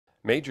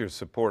Major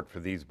support for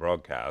these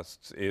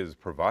broadcasts is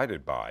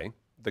provided by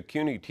the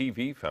CUNY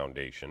TV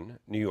Foundation,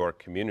 New York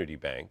Community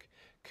Bank,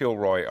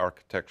 Kilroy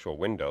Architectural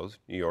Windows,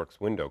 New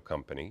York's window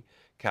company,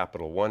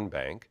 Capital One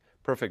Bank,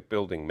 Perfect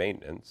Building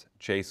Maintenance,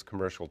 Chase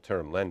Commercial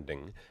Term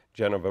Lending,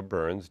 Geneva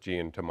Burns,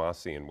 Gian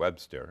Tomasi and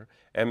Webster,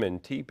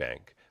 M&T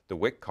Bank, the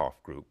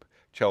Wickoff Group,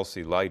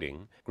 Chelsea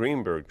Lighting,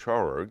 Greenberg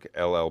Traurig,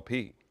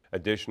 LLP.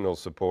 Additional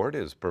support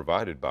is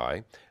provided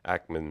by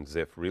Ackman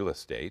Ziff Real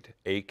Estate,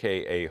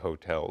 AKA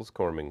Hotels,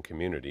 Corman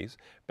Communities,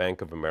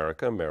 Bank of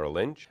America, Merrill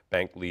Lynch,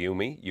 Bank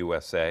Leumi,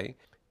 USA,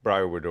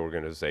 Briarwood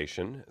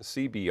Organization,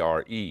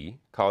 CBRE,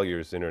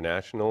 Colliers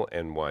International,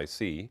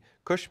 NYC,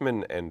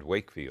 Cushman &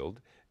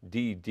 Wakefield,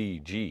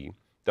 DDG,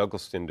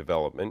 Douglaston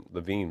Development,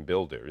 Levine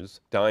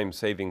Builders, Dime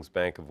Savings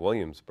Bank of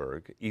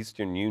Williamsburg,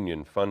 Eastern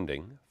Union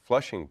Funding,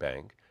 Flushing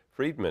Bank,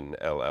 Friedman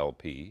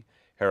LLP,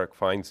 Herrick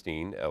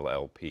Feinstein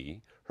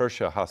LLP,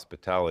 Hersha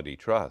Hospitality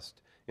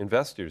Trust,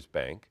 Investors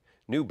Bank,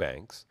 New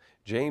Banks,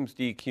 James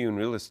D. Kuhn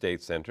Real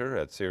Estate Center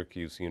at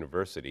Syracuse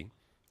University,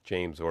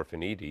 James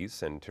Orphanides,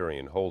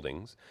 Centurion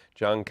Holdings,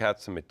 John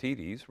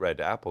Katsimatidis, Red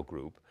Apple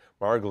Group,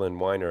 Margolin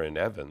Weiner and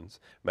Evans,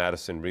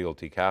 Madison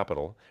Realty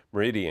Capital,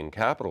 Meridian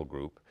Capital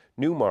Group,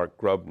 Newmark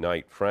Grubb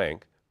Knight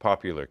Frank,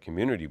 Popular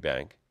Community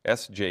Bank,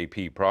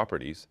 SJP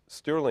Properties,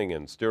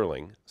 Sterling &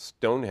 Sterling,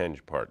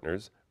 Stonehenge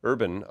Partners,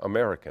 Urban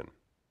American,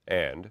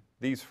 and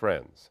these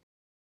friends.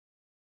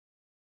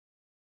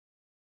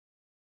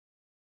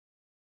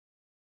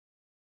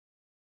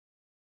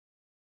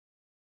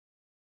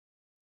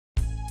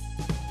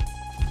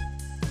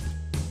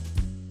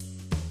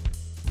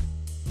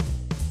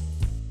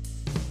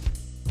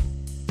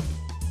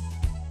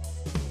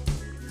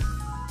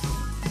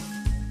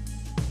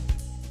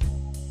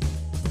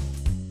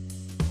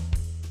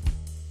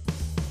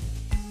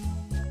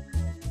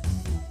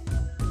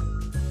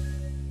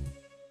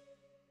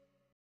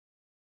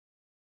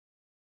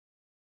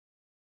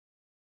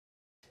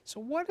 So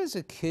what does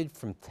a kid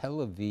from Tel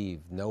Aviv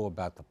know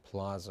about the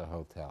Plaza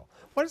Hotel?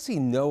 What does he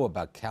know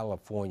about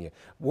California?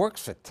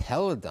 Works for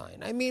Teledyne.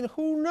 I mean,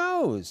 who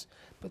knows?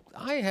 But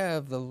I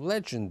have the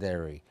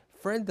legendary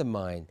friend of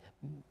mine,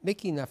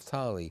 Miki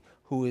Naftali,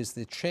 who is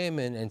the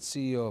chairman and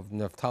CEO of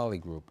Naftali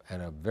Group,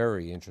 and a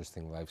very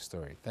interesting life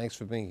story. Thanks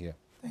for being here.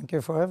 Thank you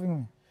for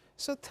having me.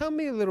 So tell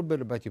me a little bit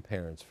about your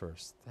parents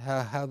first,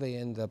 how they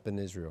ended up in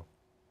Israel.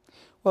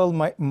 Well,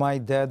 my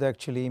dad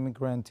actually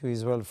immigrated to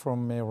Israel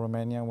from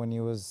Romania when he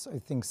was, I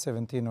think,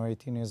 17 or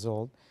 18 years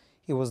old.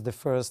 He was the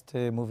first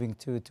moving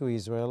to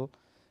Israel.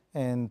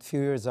 And a few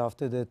years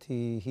after that,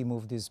 he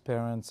moved his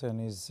parents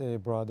and his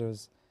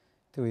brothers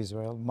to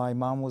Israel. My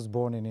mom was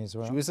born in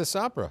Israel. She was a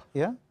Sabra.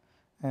 Yeah.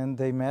 And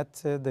they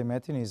met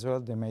in Israel,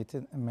 they met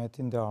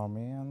in the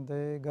army, and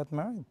they got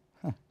married.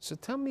 So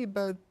tell me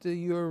about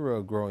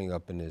your growing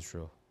up in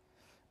Israel.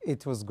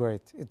 It was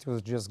great. It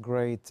was just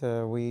great.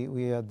 I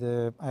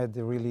had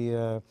a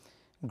really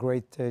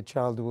great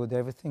childhood.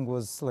 Everything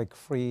was like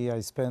free. I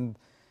spent,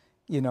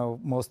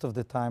 most of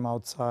the time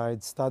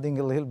outside, studying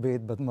a little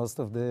bit, but most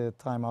of the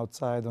time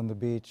outside on the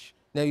beach.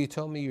 Now, you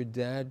told me your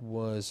dad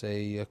was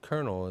a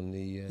colonel in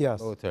the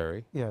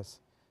military.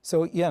 Yes.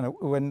 So,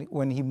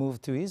 when he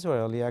moved to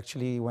Israel, he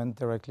actually went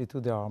directly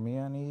to the army,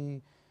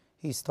 and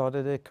he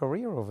started a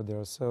career over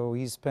there. So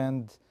he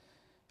spent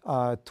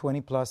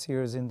 20 plus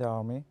years in the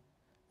army.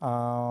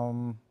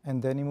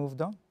 And then he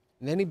moved on.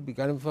 And then he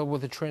got involved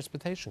with a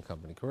transportation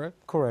company,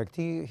 correct? Correct.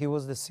 He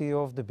was the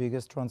CEO of the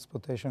biggest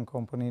transportation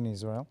company in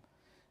Israel,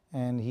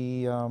 and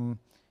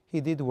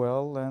he did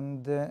well.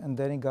 And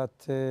then he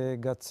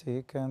got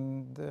sick,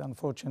 and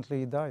unfortunately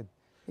he died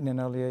in an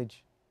early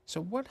age.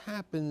 So what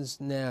happens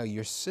now?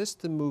 Your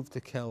sister moved to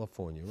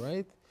California,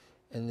 right?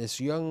 And this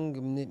young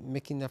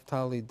Miki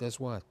Naftali does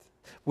what?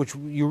 Which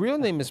your real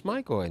name is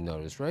Michael, I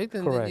noticed, right?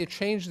 And correct. Then you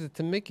changed it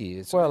to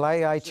Mickey. Well,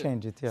 I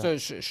changed it, yeah. So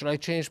should I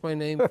change my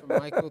name from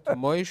Michael to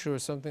Moish or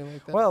something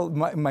like that? Well,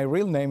 my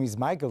real name is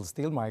Michael,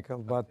 still Michael,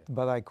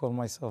 but I call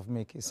myself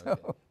Mickey. So,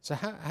 okay. So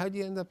how do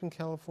you end up in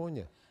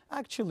California?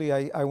 Actually,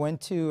 I went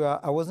to,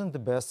 I wasn't the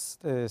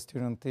best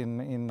student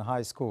in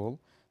high school,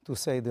 to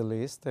say the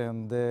least.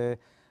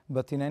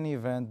 But in any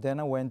event,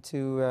 then I went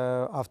to,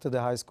 after the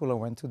high school, I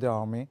went to the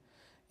army.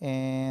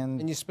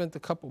 And you spent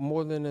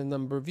more than a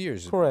number of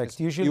years. Correct.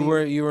 Usually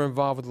you were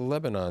involved with the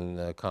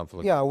Lebanon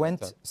conflict. Yeah, I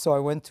went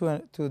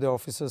to the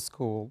officers'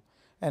 school,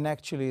 and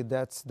actually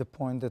that's the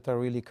point that I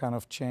really kind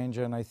of changed,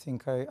 and I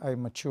think I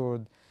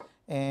matured.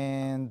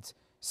 And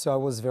so I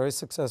was very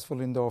successful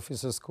in the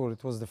officers' school.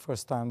 It was the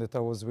first time that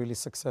I was really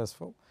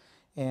successful,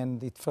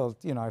 and it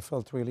felt, I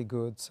felt really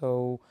good.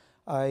 So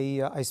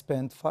I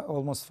spent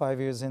almost 5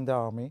 years in the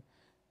army,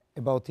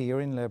 about a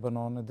year in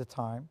Lebanon at the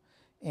time.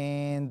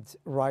 And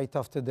right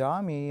after the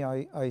army,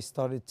 I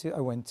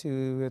went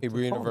to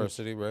Hebrew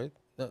University, right?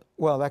 No.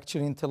 Well,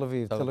 actually in Tel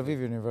Aviv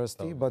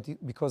University, but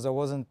because I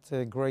wasn't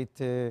a great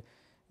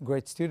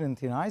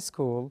student in high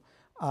school,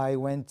 I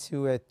went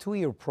to a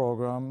 2-year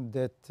program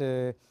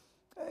that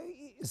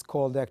is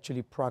called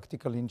actually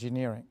practical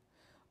engineering.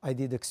 I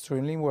did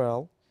extremely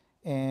well,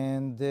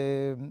 and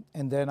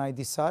then I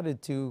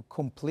decided to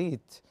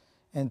complete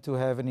and to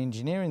have an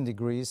engineering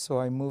degree. So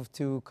I moved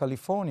to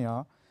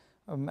California.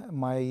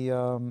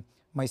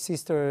 My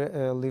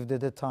sister lived at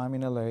the time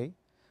in LA.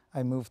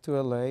 I moved to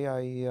LA.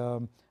 I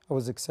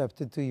was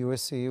accepted to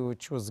USC,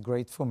 which was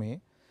great for me,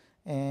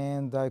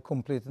 and I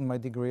completed my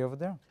degree over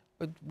there.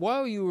 But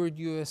while you were at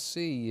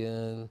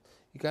USC,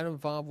 you got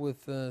involved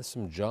with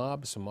some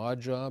jobs, some odd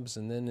jobs,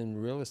 and then in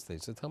real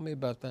estate. So tell me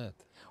about that.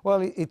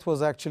 Well, it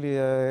was actually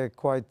a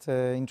quite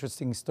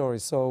interesting story.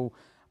 So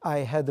I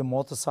had a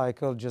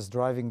motorcycle just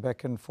driving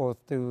back and forth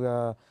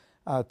to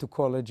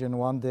college, and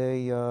one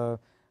day a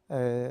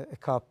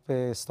cop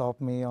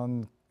stopped me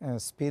on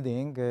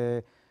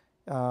speeding.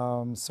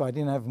 So I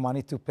didn't have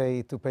money to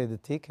pay the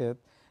ticket.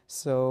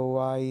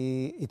 So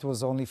it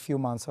was only a few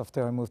months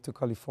after I moved to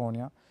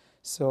California.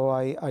 So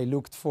I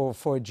looked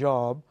for a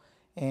job,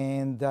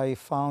 and I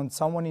found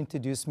someone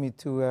introduced me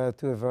to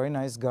a very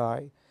nice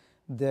guy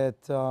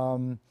that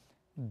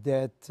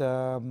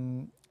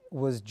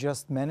was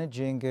just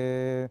managing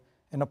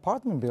an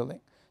apartment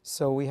building.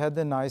 So we had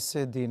a nice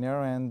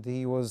dinner, and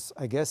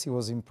I guess he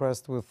was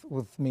impressed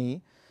with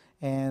me.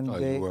 And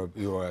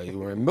you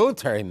were a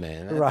military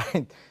man. Huh?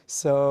 Right.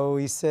 So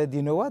he said,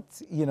 you know what,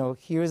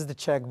 here's the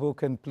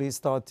checkbook, and please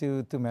start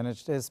to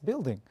manage this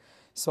building.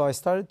 So I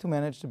started to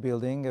manage the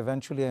building.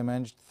 Eventually I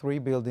managed 3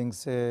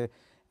 buildings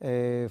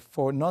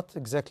for not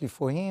exactly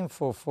for him,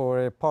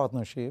 for a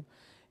partnership.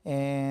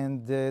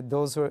 And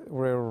those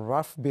were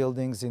rough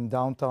buildings in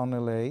downtown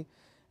LA.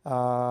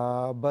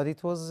 But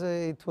it was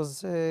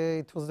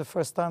the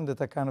first time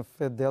that I kind of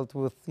dealt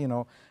with,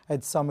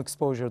 had some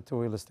exposure to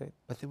real estate.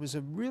 But there was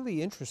a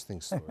really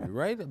interesting story,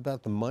 right?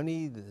 About the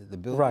money, the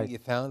building Right. you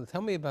found.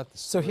 Tell me about the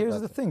So story.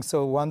 here's the thing.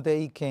 So one day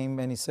he came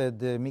and he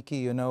said,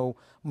 Miki,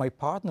 my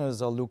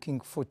partners are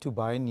looking to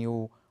buy a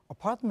new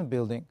apartment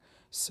building.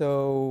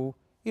 So,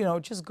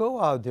 just go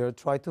out there,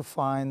 try to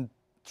find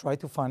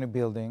a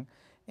building.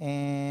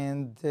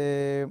 And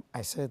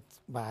I said,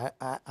 but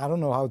I don't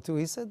know how to.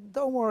 He said,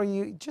 don't worry,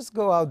 you just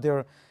go out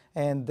there,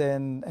 and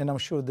I'm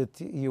sure that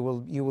you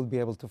will be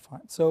able to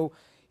find. So,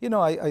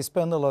 I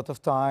spent a lot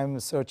of time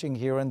searching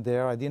here and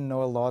there. I didn't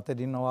know a lot. I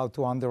didn't know how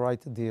to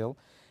underwrite a deal.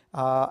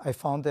 I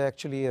found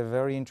actually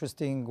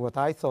what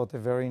I thought a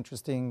very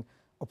interesting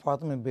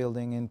apartment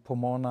building in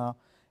Pomona,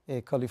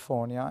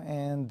 California.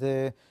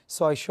 And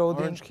so I showed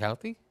him. Orange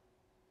County?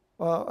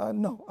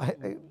 No,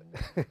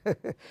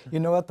 you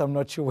know what? I'm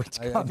not sure which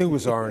county. I think it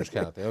was Orange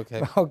County.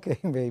 Okay. Okay,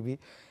 maybe.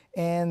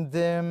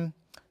 And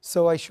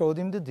so I showed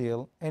him the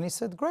deal, and he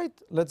said,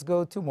 "Great, let's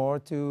go tomorrow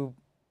to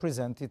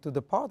present it to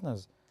the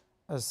partners."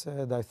 I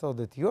said, "I thought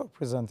that you're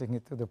presenting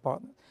it to the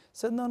partners." He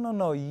said,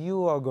 "No,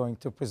 you are going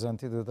to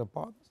present it to the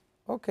partners."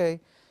 Okay.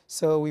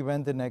 So we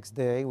went the next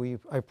day.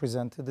 I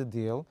presented the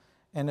deal,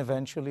 and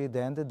eventually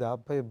they ended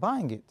up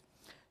buying it.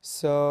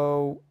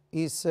 So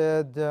he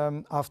said,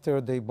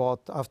 after they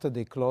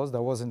closed, I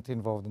wasn't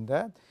involved in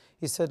that.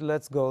 He said,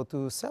 let's go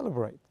to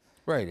celebrate.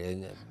 Right,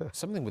 and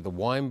something with the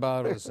wine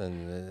bottles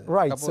and a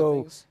right. couple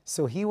of things.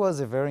 So he was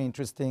a very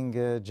interesting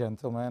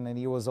gentleman, and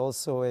he was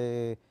also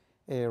a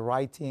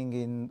writing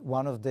in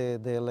one of the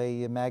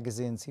LA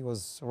magazines. He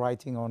was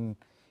writing on,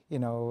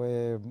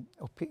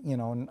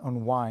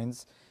 on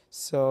wines.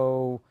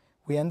 So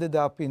we ended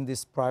up in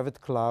this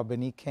private club,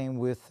 and he came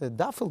with a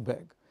duffel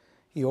bag.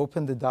 He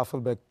opened the duffel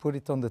bag, put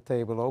it on the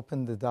table,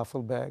 opened the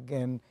duffel bag,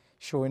 and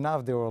sure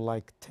enough, there were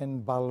like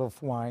 10 bottles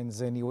of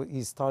wines, and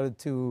he started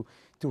to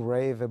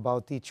rave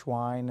about each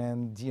wine,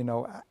 and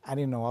I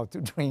didn't know how to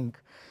drink.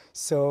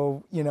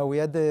 So we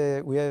had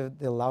a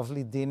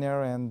lovely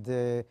dinner, and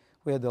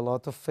we had a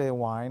lot of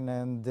wine,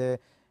 and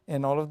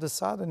all of a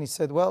sudden he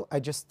said, well,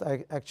 I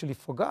actually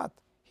forgot.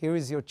 Here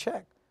is your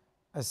check.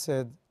 I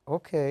said,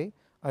 okay.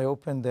 I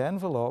opened the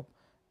envelope,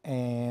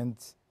 and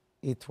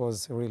it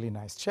was a really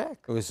nice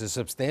check. It was a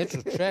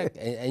substantial check,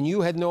 and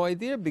you had no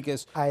idea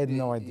because I had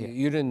no idea.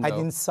 You didn't know. I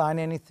didn't sign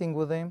anything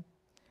with him.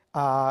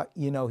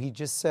 He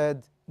just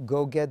said,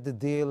 "Go get the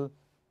deal,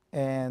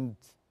 and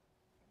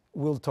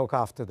we'll talk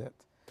after that."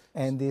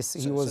 And he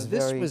was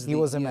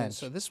a man.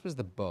 So this was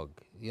the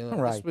bug.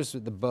 Right. This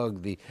was the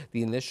bug, the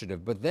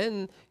initiative. But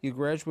then you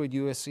graduate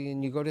USC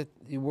and you go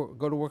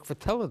to work for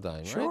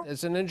Teledyne, Sure. right?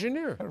 As an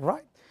engineer.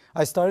 Right.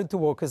 I started to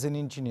work as an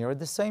engineer. At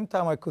the same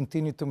time, I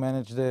continued to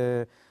manage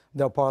the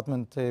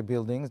apartment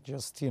buildings,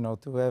 just to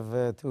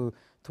have to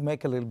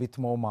make a little bit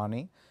more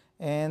money.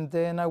 And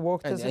then I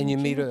worked as an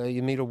engineer. And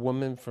you meet a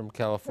woman from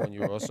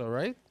California also,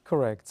 right?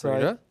 Correct.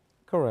 Frida?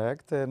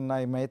 Correct. And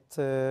I met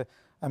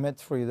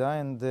Frida,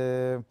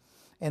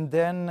 and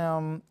then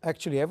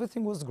actually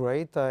everything was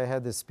great. I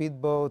had a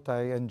speedboat.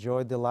 I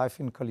enjoyed the life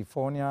in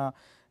California.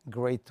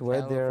 Great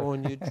weather.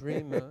 California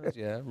dreamers,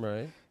 yeah,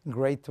 right.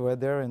 Great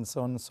weather, and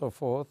so on and so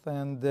forth.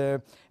 And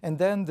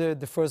then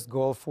the first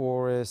Gulf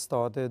War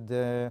started,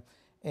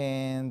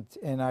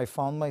 and I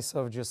found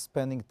myself just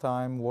spending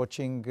time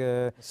watching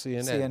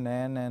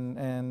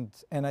CNN,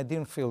 and I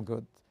didn't feel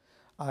good.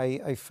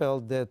 I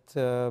felt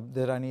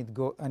that I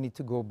need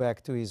to go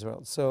back to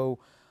Israel. So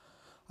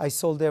I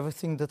sold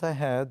everything that I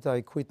had. I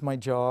quit my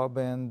job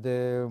and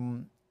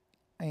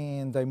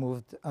I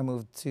moved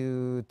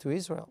to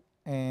Israel,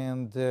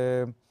 and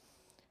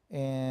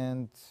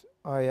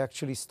I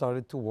actually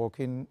started to work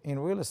in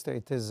real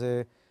estate as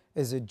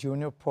a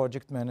junior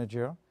project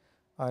manager.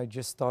 I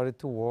just started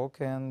to work,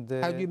 and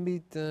How did you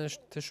meet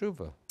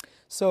Teshuva?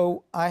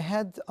 so I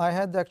had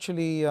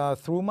actually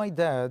through my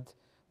dad,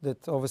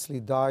 that obviously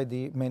died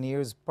many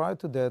years prior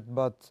to that,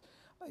 but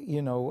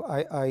you know,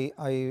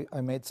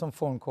 I made some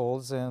phone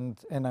calls, and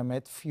I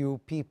met few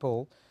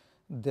people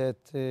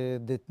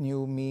that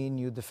knew me,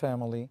 knew the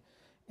family,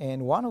 and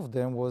one of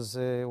them was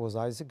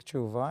Isaac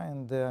Chuva,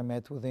 and I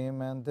met with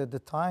him, and at the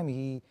time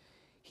he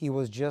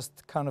was just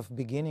kind of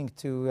beginning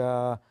to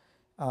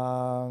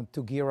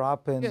gear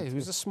up, and Yeah, he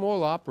was a small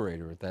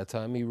operator at that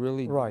time. He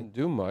really didn't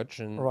do much,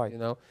 and Right. you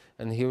know,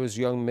 and here was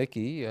young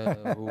Mickey,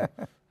 who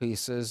he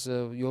says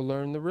you'll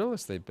learn the real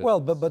estate business. well,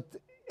 but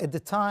at the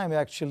time,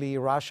 actually,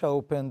 Russia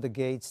opened the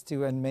gates to,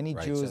 and many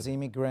Right, Jews so-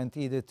 immigrant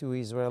either to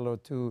Israel or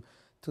to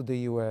the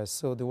U.S.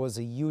 So there was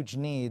a huge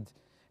need,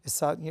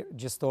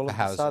 just all For of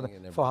a housing sudden, and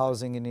for everything.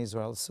 housing in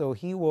Israel. So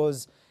he was,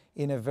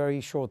 in a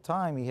very short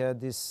time, he had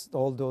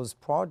all those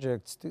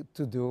projects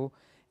to do,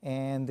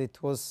 and it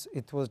was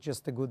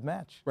just a good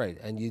match. Right,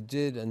 and you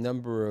did a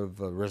number of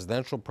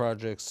residential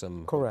projects, some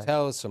Correct.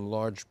 hotels, some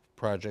large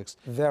projects.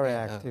 Very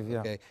active, yeah.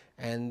 Okay,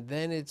 and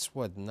then it's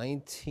what,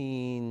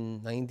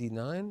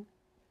 1999?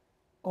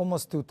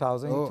 Almost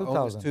 2000. Oh, 2000.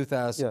 almost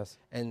 2000. Yes.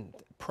 And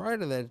prior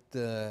to that,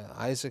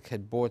 Isaac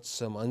had bought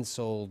some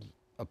unsold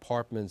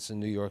apartments in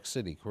New York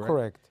City, correct?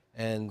 Correct.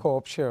 And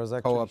Co-op shares,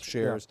 actually. co-op yeah.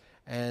 shares.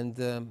 And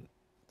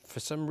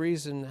for some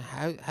reason,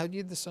 how did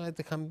you decide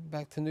to come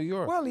back to New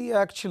York? Well, he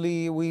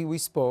actually, we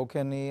spoke,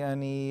 and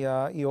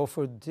he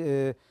offered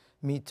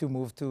me to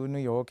move to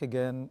New York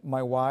again.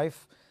 My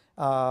wife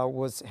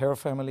her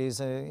family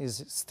is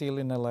still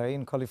in LA,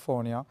 in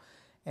California,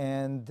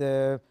 and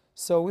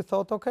so we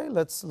thought, okay,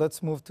 let's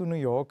move to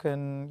New York,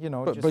 and you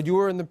know. But you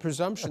were in the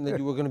presumption that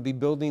you were going to be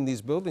building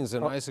these buildings,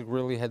 and Isaac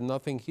really had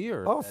nothing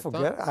here. Oh, at that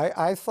forget! time.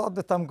 I thought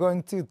that I'm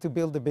going to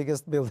build the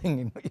biggest building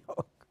in New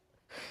York.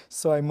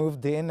 So I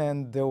moved in, and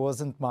there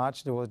wasn't much.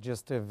 There was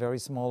just a very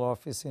small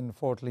office in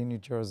Fort Lee, New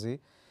Jersey,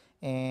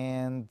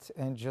 and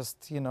just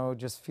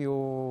few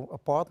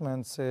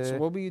apartments. So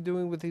what were you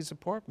doing with these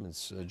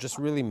apartments? Just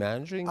really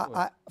managing?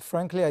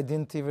 Frankly, I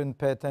didn't even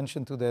pay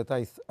attention to that.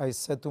 I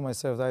said to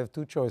myself, I have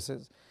two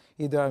choices.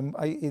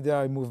 Either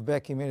I move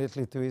back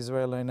immediately to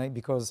Israel,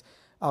 because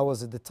I was,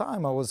 at the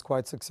time, I was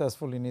quite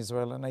successful in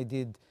Israel, and I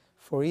did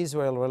for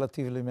Israel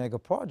relatively mega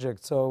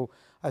project. So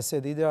I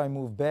said, either I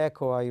move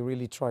back or I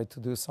really try to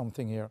do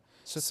something here.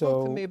 So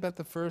talk to me about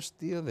the first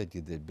deal that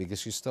you did,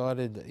 because you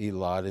started a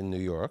lot in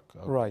New York.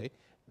 Okay. Right.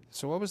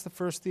 So what was the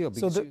first deal?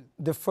 So Because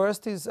the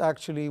first is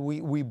actually,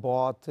 we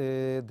bought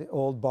the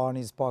old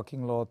Barney's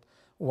parking lot,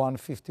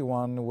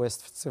 151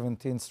 West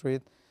 17th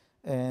Street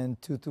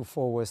and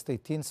 224 West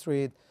 18th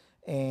Street.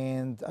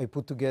 And I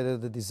put together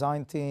the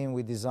design team.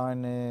 We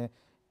designed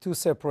two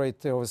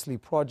separate, obviously,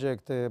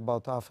 projects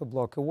about half a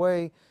block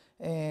away.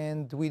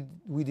 And we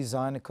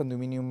designed a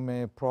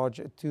condominium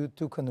project, two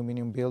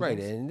condominium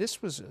buildings. right, and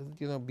this was,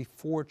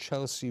 before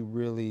Chelsea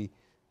really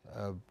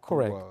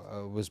Correct.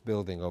 Was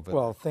building over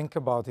Well, think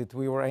about it.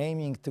 We were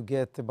aiming to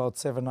get about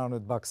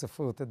 $700 a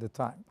foot at the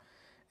time.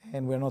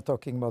 And we're not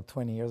talking about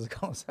 20 years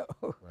ago. So.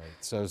 Right.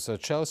 So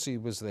Chelsea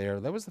was there.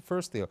 That was the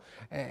first deal.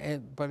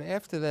 But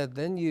after that,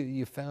 then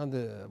you found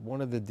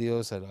one of the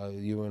deals that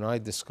you and I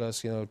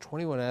discussed,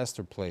 21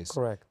 Astor Place.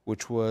 Correct.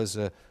 Which was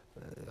a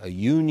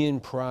union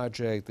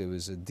project. There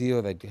was a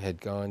deal that had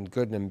gone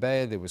good and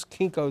bad. There was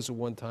Kinko's at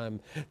one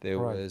time. There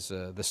Right. was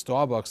the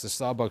Starbucks. The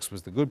Starbucks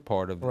was the good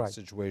part of the Right.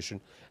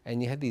 situation.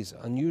 And you had these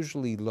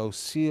unusually low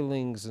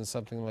ceilings and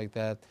something like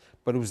that.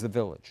 But it was the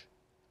village.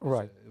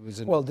 Right. It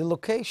was Well, the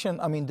location,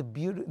 I mean,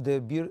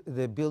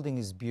 the building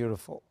is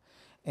beautiful.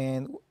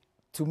 And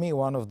to me,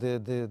 one of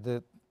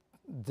the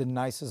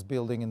nicest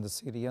building in the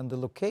city. And the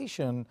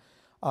location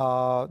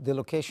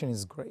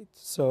is great.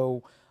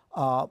 So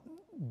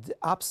the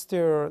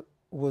upstairs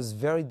was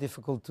very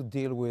difficult to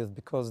deal with,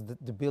 because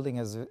the building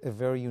has a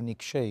very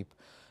unique shape.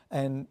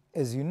 And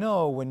as you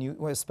know,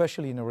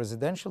 especially in a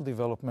residential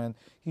development,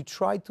 you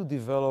try to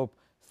develop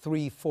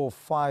 3, 4,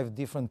 5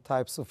 different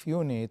types of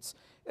units,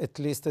 at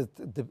least at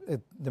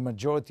the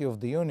majority of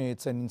the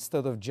units, and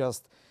instead of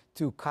just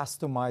to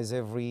customize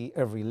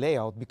every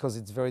layout, because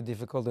it's very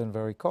difficult and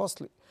very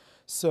costly.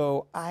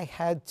 So I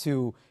had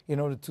to, in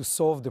order to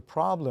solve the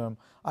problem,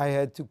 I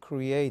had to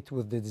create,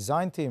 with the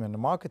design team and the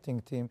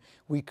marketing team,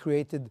 we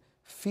created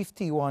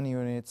 51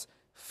 units,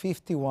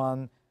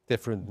 51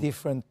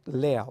 different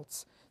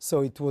layouts.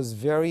 So it was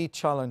very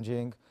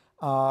challenging,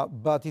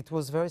 but it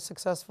was very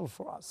successful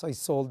for us. I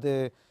sold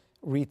the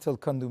retail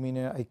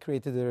condominium. I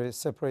created a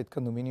separate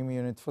condominium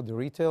unit for the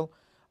retail.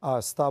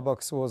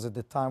 Starbucks was at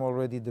the time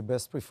already the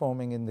best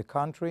performing in the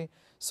country,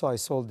 so I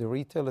sold the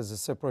retail as a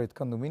separate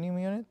condominium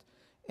unit,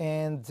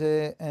 and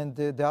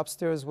the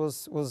upstairs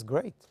was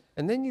great.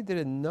 And then you did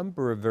a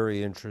number of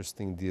very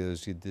interesting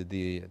deals. You did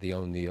the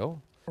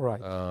O'Neill.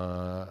 Right.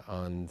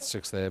 On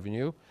 6th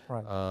Avenue.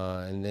 Right.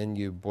 And then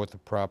you bought the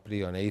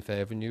property on 8th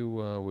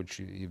Avenue, which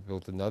you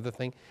built another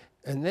thing.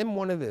 And then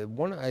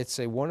I'd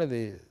say one of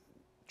the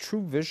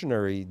true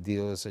visionary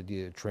deals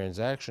that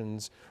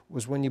transactions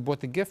was when you bought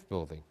the gift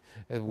building,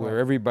 where Right.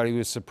 everybody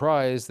was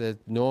surprised that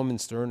Norman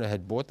Sterner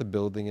had bought the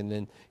building, and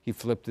then he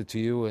flipped it to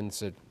you and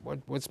said,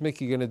 what's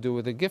Mickey going to do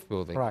with the gift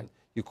building? Right.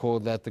 You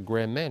called that the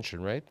Grand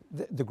Mansion, right?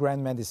 The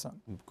Grand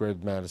Madison.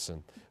 Grand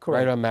Madison. Correct.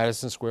 Right on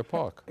Madison Square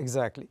Park.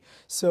 Exactly.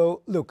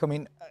 So look, I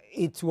mean,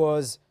 it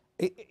was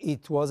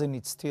and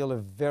it's still a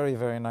very,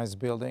 very nice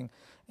building.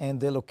 And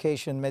the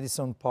location,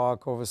 Madison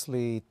Park,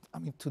 obviously, I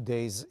mean,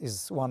 today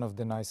is one of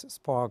the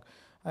nicest park.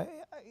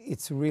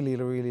 It's really,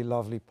 really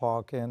lovely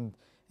park, and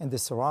the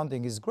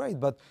surrounding is great.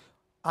 But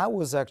I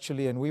was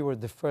actually, and we were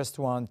the first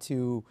one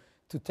to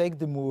take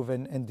the move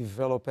and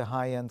develop a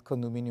high-end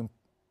condominium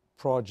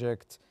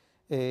project.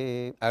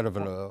 Out of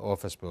an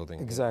office building.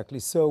 Exactly.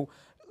 So,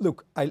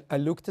 look, I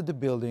looked at the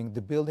building.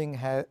 The building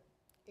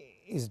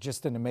is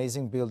just an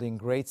amazing building,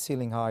 great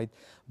ceiling height,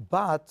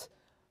 but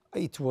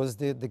it was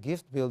the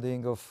gift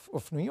building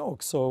of New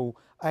York. So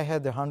I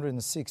had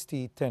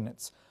 160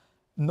 tenants.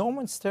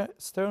 Norman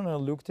Sterner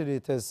looked at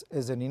it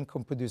as an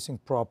income-producing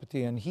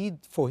property, and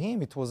for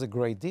him, it was a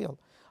great deal.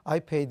 I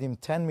paid him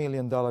 $10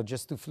 million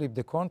just to flip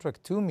the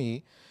contract to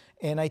me,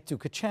 and I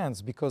took a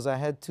chance because I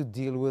had to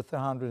deal with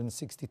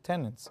 160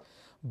 tenants.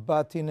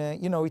 But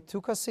it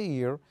took us a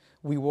year.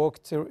 We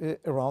worked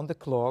around the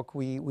clock.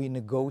 We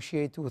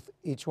negotiated with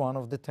each one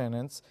of the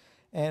tenants,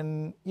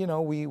 and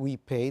we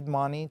paid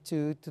money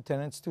to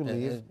tenants to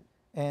live,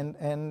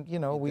 and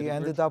we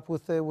ended up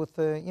with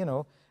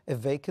a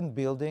vacant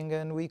building,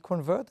 and we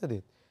converted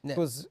it.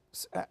 Because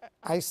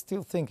I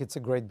still think it's a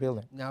great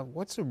building. Now,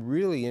 what's a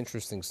really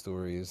interesting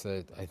story is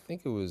that I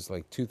think it was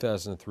like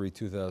 2003,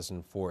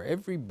 2004.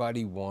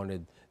 Everybody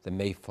wanted the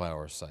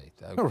Mayflower site.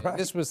 Okay? Right.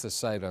 This was the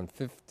site on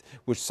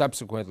which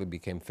subsequently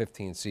became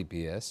 15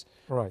 CPS,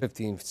 right.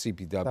 15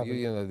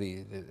 CPW.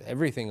 The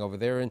everything over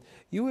there. And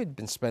you had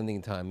been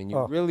spending time, and you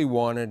Oh. really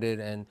wanted it,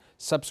 and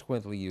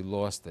subsequently you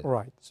lost it.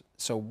 Right.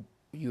 So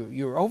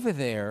you're over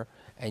there,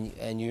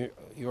 and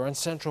you're on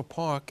Central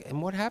Park,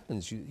 and what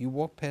happens? You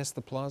walk past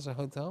the Plaza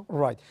Hotel?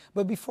 Right.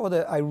 But before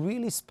that, I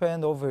really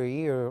spent over a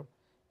year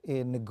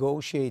in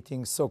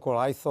negotiating so-called,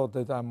 I thought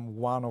that I'm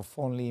one of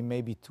only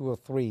maybe 2 or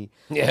 3.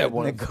 Yeah,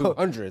 one of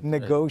 200.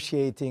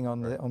 Negotiating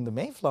on the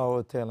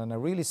Mayflower Hotel, and I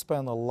really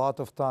spent a lot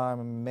of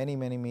time, many,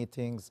 many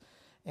meetings,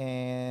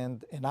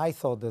 and I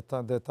thought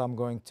that I'm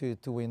going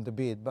to win the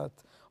bid, but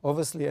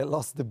obviously I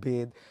lost the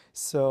bid.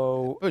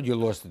 So. But you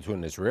lost it to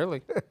an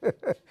Israeli.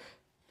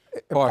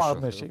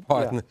 Partnership,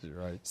 yeah.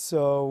 Right.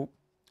 So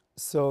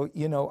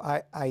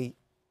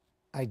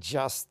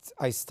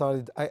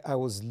I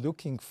was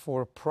looking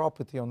for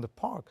property on the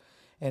park,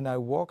 and I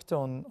walked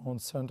on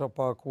Central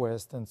Park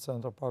West and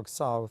Central Park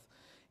South,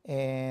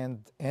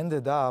 and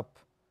ended up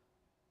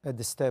at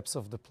the steps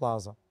of the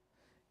plaza.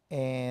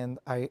 And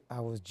I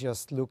was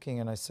just looking,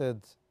 and I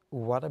said,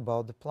 what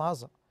about the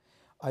plaza?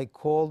 I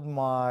called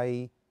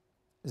my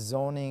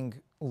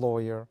zoning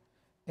lawyer,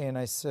 and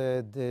I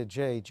said,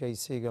 Jay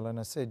Siegel, and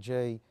I said,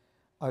 Jay,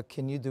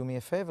 can you do me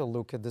a favor,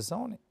 look at the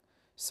zoning?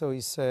 So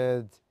he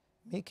said,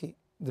 Miki,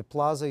 the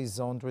plaza is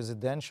zoned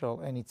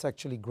residential, and it's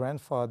actually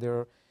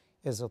grandfathered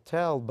as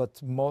hotel,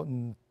 but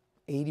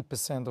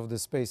 80% of the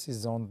space is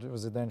zoned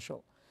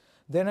residential.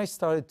 Then I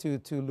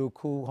started to look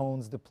who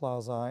owns the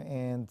plaza,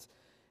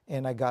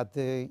 and I got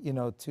to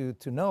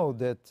know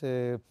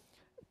that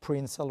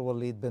Prince Al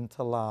Walid bin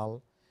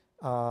Talal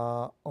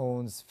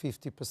owns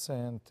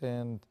 50%,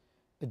 and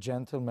a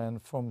gentleman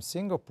from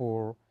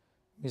Singapore,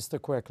 Mr.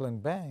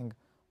 Kwek Bang,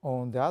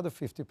 owned the other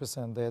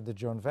 50%. They had the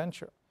joint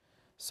venture.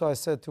 So I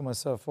said to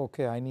myself,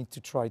 okay, I need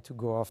to try to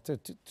go after,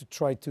 to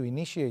try to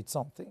initiate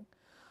something.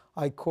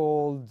 I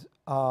called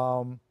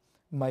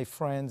my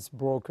friends,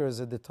 brokers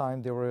at the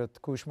time, they were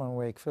at Cushman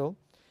Wakefield,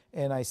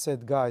 and I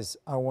said, guys,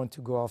 I want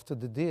to go after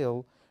the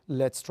deal.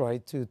 Let's try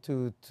to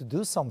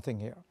do something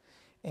here.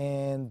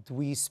 And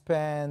we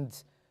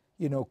spent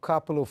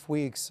couple of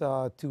weeks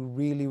to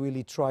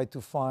really try to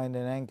find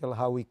an angle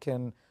how we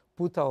can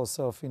put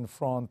ourselves in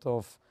front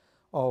of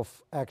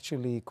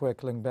actually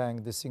Kwek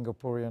Bang, the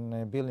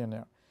Singaporean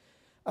billionaire.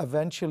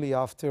 Eventually,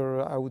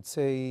 after I would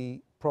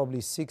say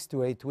probably 6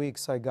 to 8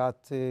 weeks, I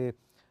got a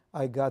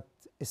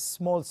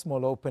small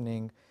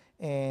opening,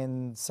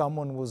 and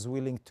someone was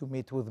willing to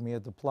meet with me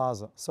at the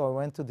plaza. So I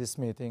went to this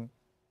meeting.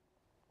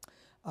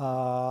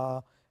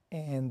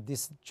 And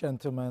this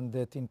gentleman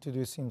that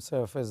introduced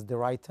himself as the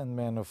right-hand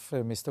man of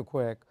Mr.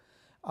 Kwek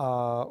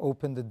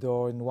opened the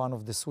door in one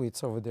of the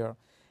suites over there.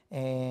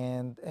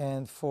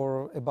 And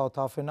for about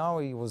half an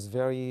hour, he was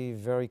very,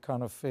 very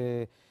kind of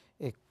a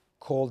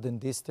cold and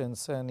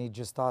distant, and he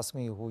just asked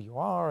me who you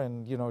are,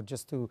 and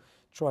just to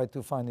try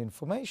to find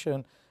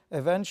information.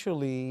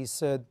 Eventually, he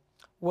said,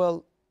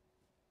 well,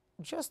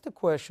 just a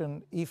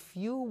question, if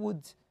you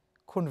would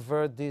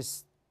convert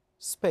this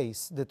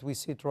space that we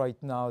sit right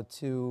now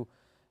to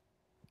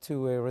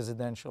a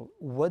residential,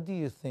 what do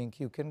you think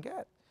you can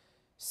get?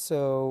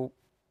 So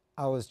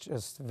I was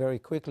just very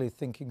quickly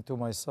thinking to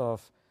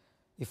myself,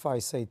 if I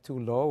say too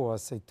low or I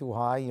say too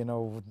high, you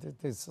know,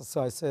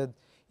 so I said,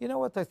 you know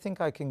what, I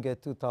think I can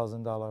get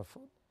 $2,000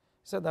 food. He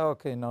said,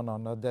 okay, no,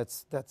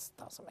 that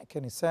doesn't make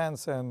any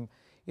sense, and,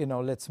 you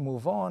know, let's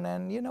move on.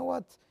 And you know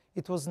what,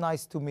 it was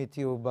nice to meet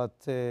you, but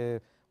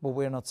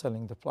we're not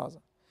selling the plaza.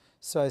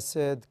 So I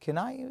said, can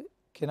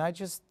I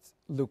just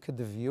look at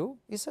the view?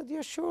 He said,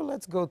 yeah, sure,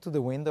 let's go to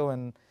the window.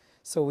 And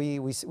so we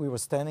were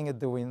standing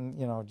at the window,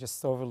 you know,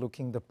 just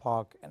overlooking the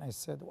park. And I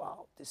said,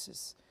 wow, this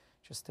is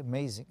just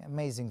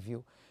amazing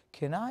view.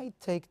 Can I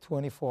take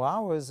 24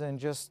 hours and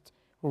just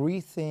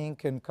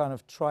rethink and kind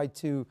of try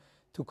to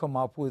come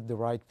up with the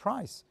right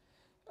price?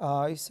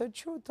 He said,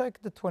 sure,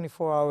 take the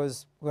 24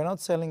 hours. We're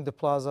not selling the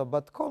plaza,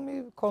 but call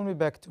me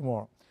back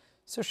tomorrow.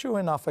 So sure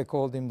enough, I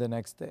called him the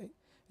next day.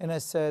 And I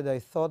said, I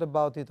thought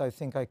about it. I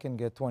think I can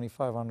get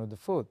 $2,500 the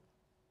food.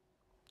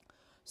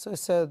 So I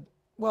said,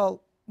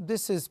 well,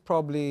 this is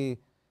probably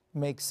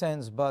makes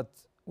sense, but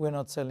we're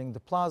not selling the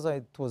plaza.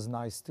 It was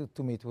nice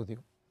to meet with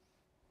you.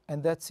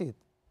 And that's it.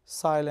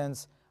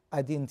 Silence.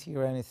 I didn't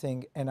hear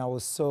anything. And I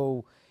was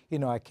so, you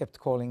know, I kept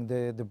calling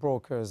the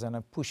brokers and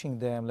I'm pushing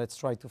them. Let's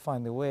try to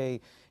find a way.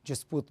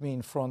 Just put me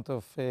in front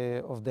of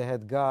the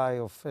head guy,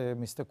 of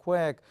Mr.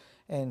 Quack,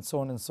 and so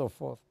on and so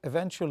forth.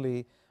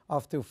 Eventually,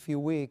 after a few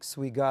weeks,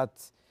 we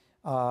got,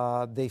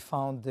 they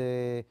found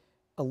a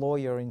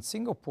lawyer in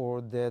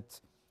Singapore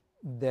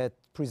that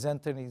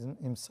presented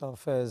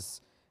himself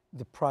as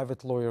the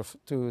private lawyer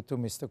to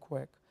Mr.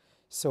 Quack.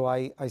 So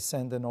I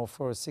sent an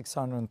offer,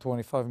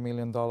 $625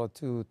 million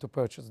to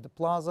purchase the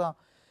plaza.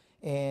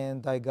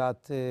 And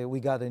we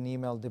got an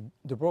email,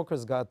 the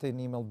brokers got an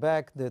email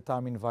back that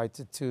I'm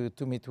invited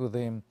to meet with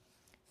him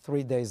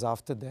 3 days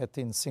after that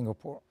in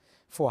Singapore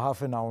for a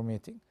half-an-hour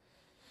meeting.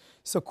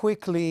 So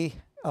quickly,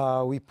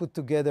 we put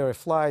together a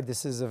flight.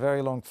 This is a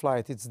very long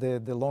flight. It's the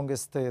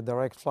longest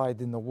direct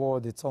flight in the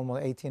world. It's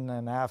almost 18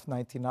 and a half,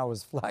 19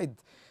 hours flight,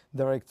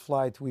 direct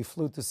flight. We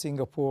flew to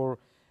Singapore,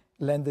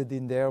 landed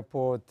in the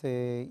airport,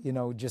 you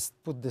know, just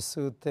put the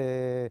suit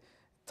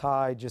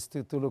tie just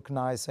to look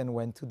nice and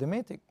went to the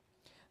meeting.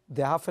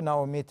 The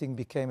half-an-hour meeting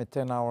became a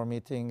 10-hour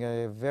meeting,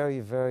 a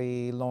very,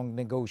 very long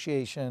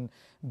negotiation,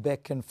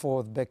 back and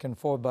forth.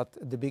 But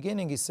at the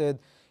beginning, he said,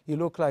 you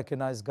look like a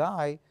nice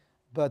guy,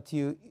 but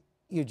you're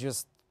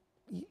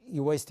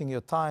wasting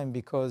your time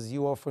because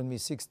you offered me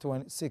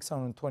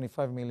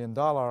 $625 million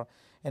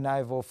and I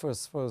have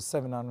offers for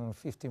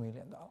 $750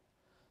 million.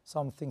 So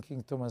I'm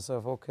thinking to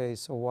myself, okay,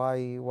 so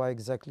why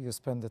exactly you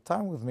spend the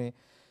time with me?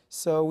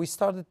 So we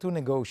started to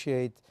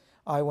negotiate.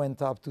 I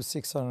went up to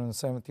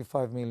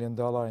 $675 million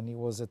and he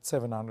was at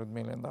 $700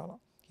 million.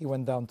 He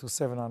went down to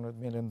 $700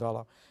 million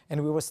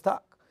and we were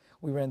stuck.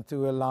 We went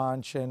to a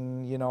lunch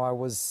and, you know, I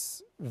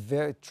was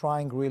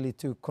trying really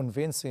to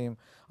convince him.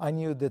 I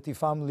knew that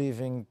if I'm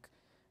leaving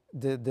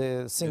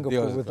the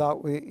Singapore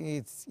without,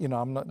 it's, you know,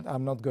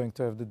 I'm not going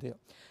to have the deal.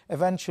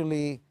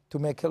 Eventually, to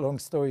make a long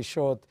story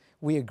short,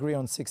 we agree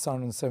on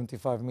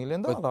 $675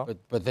 million.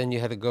 But then you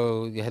had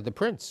the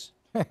prince.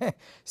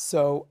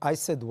 So I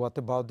said, what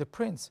about the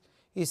prince?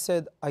 He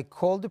said, I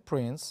called the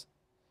prince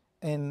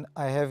and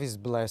I have his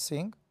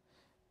blessing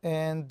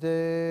and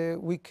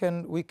we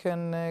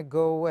can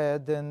go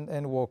ahead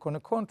and work on a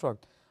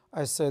contract.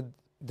 I said,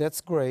 that's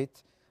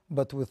great,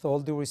 but with all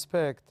due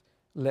respect,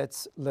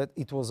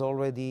 it was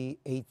already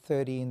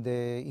 8:30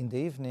 in the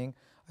evening.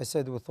 I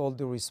said, with all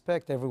due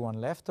respect, everyone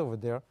left over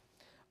there.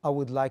 I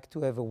would like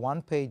to have a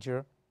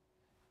one-pager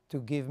to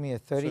give me a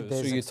 30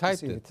 days. So you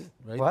typed it,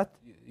 right? What?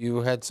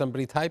 You had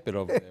somebody type it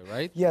over there,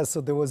 right? Yeah,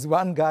 so there was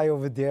one guy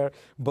over there.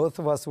 Both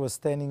of us were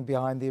standing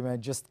behind him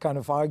and just kind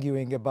of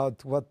arguing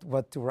about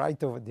what to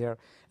write over there.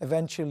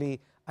 Eventually,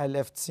 I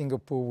left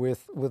Singapore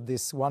with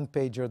this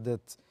one-pager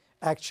that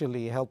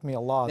actually helped me a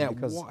lot. Now,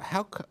 because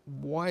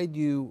why do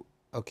you,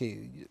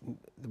 okay,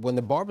 when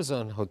the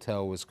Barbizon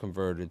Hotel was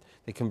converted,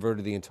 they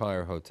converted the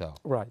entire hotel.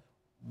 Right.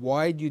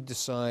 Why did you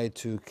decide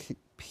to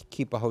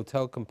keep a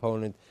hotel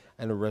component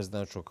and a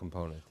residential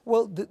component?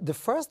 Well,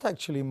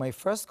 my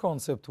first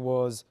concept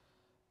was,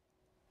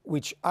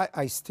 which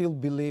I still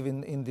believe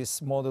in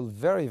this model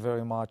very,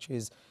 very much,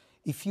 is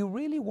if you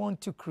really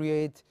want to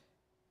create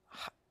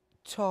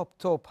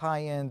top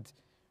high-end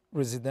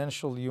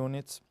residential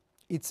units,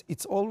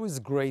 it's always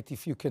great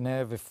if you can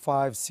have a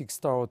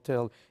 5-6-star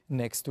hotel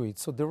next to it.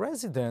 So the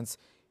residents,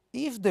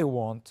 if they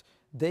want,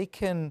 they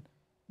can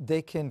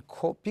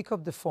pick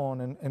up the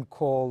phone and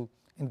call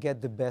and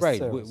get the best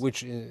service.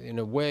 Which in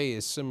a way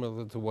is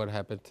similar to what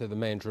happened to the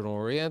Mandarin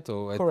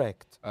Oriental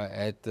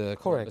at the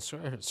Columbus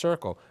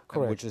Circle,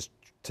 which is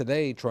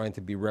today trying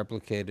to be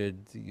replicated,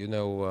 you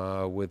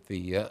know, with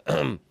the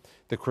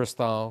the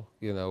Cristal,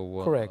 you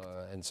know,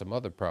 and some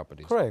other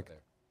properties. Correct.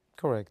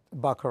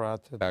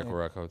 Baccarat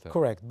Hotel.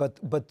 Correct.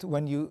 But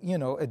when you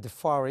know, at the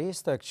Far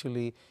East,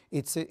 actually,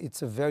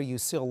 you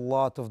see a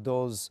lot of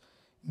those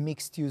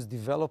mixed-use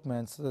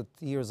developments that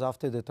years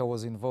after that I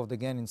was involved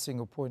again in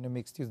Singapore in a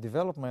mixed-use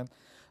development,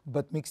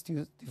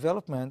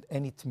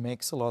 and it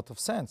makes a lot of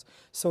sense.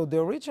 So the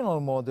original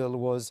model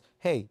was,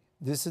 hey,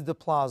 this is the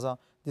plaza,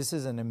 This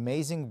is an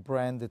amazing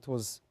brand that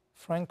was,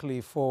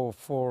 frankly,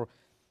 for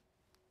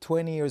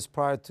 20 years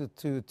prior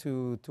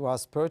to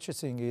us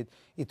purchasing it,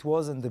 it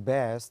wasn't the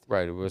best.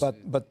 Right. It was.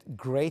 But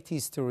great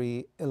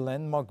history, a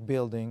landmark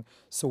building.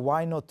 So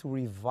why not to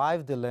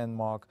revive the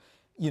landmark,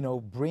 you know,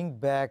 bring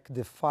back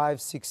the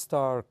 5-6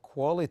 star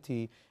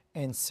quality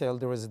and sell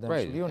the residential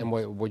Right. units. And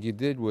what you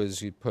did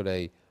was you put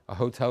a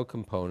hotel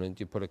component,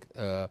 you put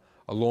a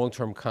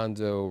long-term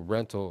condo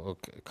rental,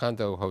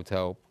 condo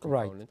hotel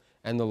Right. component,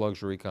 and the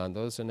luxury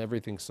condos, and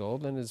everything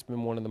sold, and it's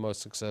been one of the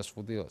most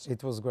successful deals.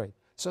 It was great.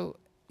 So,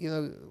 you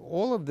know,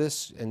 all of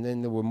this, and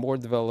then there were more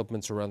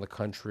developments around the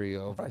country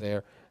over Right.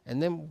 there.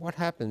 And then what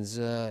happens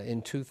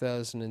in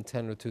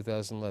 2010 or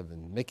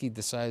 2011? Mickey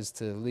decides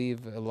to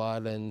leave a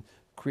lot and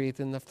create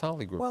the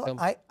Naftali Group. Well,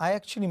 I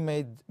actually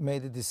made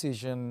a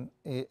decision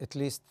at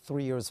least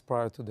 3 years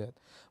prior to that.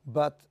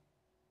 But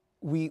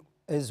we,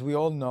 as we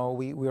all know,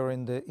 we are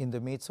in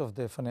the midst of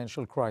the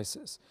financial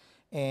crisis.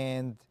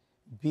 And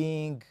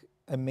being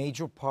a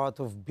major part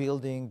of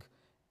building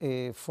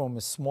from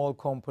a small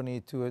company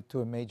to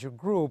a major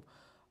group,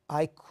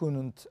 I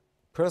couldn't,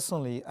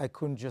 personally, I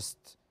couldn't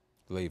just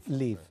leave.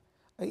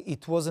 Right.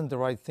 It wasn't the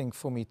right thing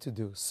for me to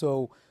do.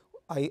 So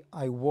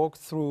I walked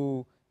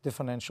through the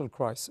financial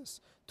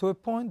crisis to a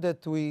point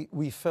that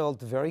we felt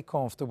very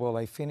comfortable.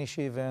 I finished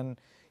even,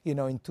 you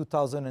know, in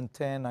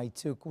 2010,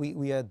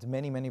 we had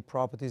many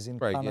properties in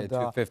Right, Canada. you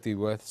had 250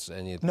 worths,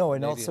 and you No,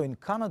 and also in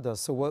Canada.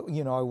 So,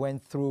 you know, I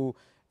went through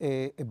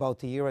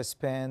about a year I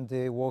spent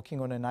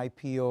working on an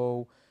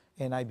IPO,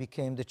 and I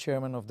became the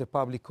chairman of the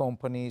public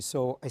company.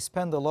 So I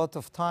spent a lot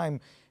of time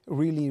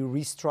really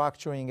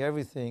restructuring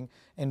everything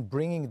and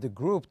bringing the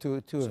group to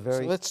a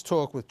very... So let's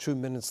talk, with 2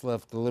 minutes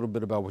left, a little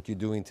bit about what you're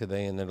doing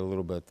today, and then a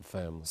little bit about the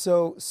family.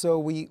 So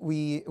we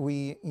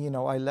you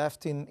know, I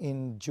left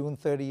in June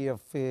 30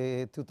 of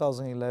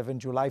 2011.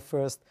 July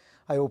 1st,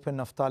 I opened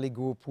Naftali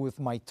Group with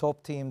my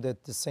top team,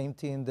 that the same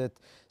team that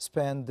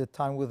spent the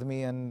time with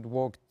me and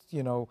worked,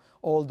 you know,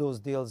 all those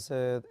deals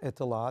at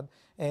a lot.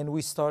 And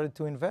we started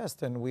to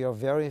invest, and we are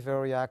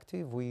very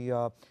active. We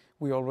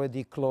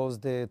already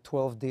closed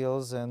 12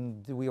 deals,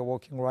 and we are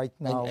working right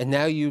now. And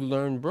now you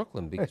learn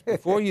Brooklyn, because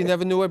before you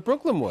never knew what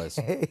Brooklyn was,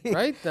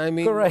 right? I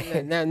mean,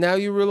 Correct. Now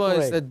you realize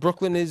Correct. that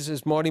Brooklyn is,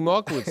 as Marty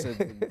Markowitz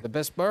said, the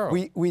best borough.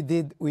 We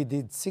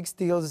did 6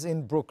 deals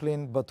in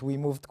Brooklyn, but we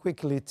moved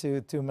quickly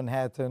to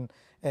Manhattan,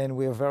 and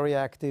we are very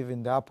active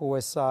in the Upper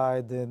West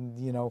Side, and,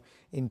 you know,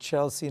 in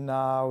Chelsea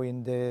now,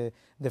 in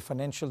the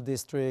financial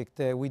district.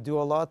 We do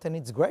a lot, and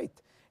it's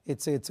great.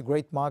 It's a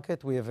great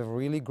market. We have a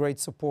really great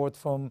support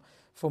from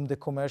the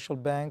commercial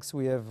banks.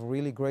 We have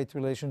really great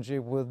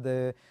relationship with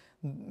the,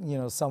 you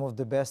know, some of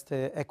the best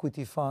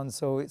equity funds.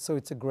 So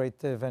it's a great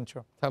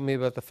venture. Tell me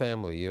about the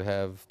family. You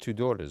have 2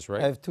 daughters,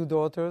 right? I have 2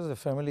 daughters. The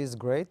family is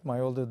great. My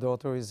older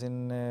daughter is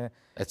in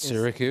At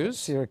Syracuse?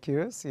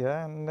 Syracuse,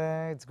 yeah, and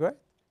it's great.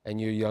 And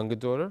your younger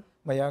daughter?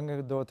 My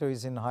younger daughter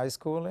is in high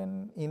school,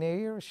 and in a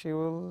year she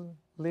will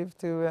leave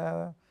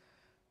to.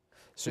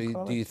 So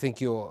do you think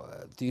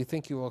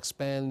you'll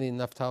expand the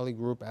Naftali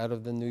Group out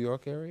of the New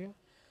York area?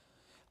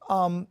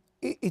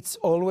 It's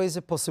always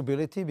a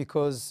possibility,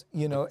 because,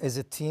 you know, as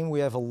a team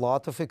we have a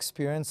lot of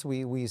experience.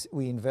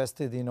 We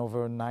invested in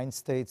over 9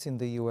 states in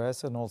the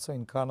U.S. and also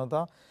in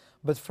Canada.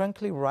 But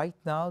frankly, right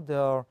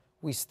now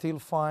we still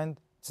find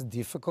it's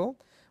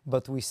difficult,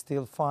 but we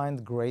still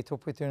find great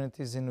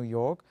opportunities in New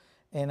York.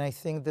 And I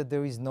think that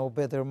there is no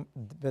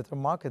better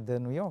market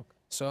than New York.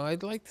 So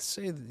I'd like to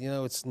say that, you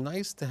know, it's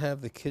nice to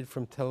have the kid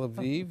from Tel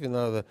Aviv, you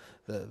know,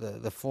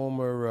 the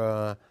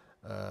former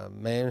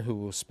man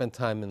who spent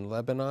time in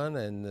Lebanon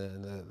and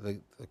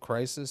the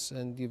crisis,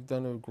 and you've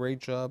done a great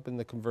job in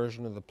the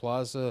conversion of the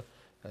plaza,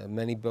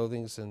 many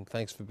buildings, and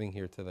thanks for being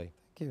here today.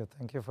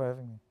 Thank you for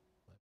having me.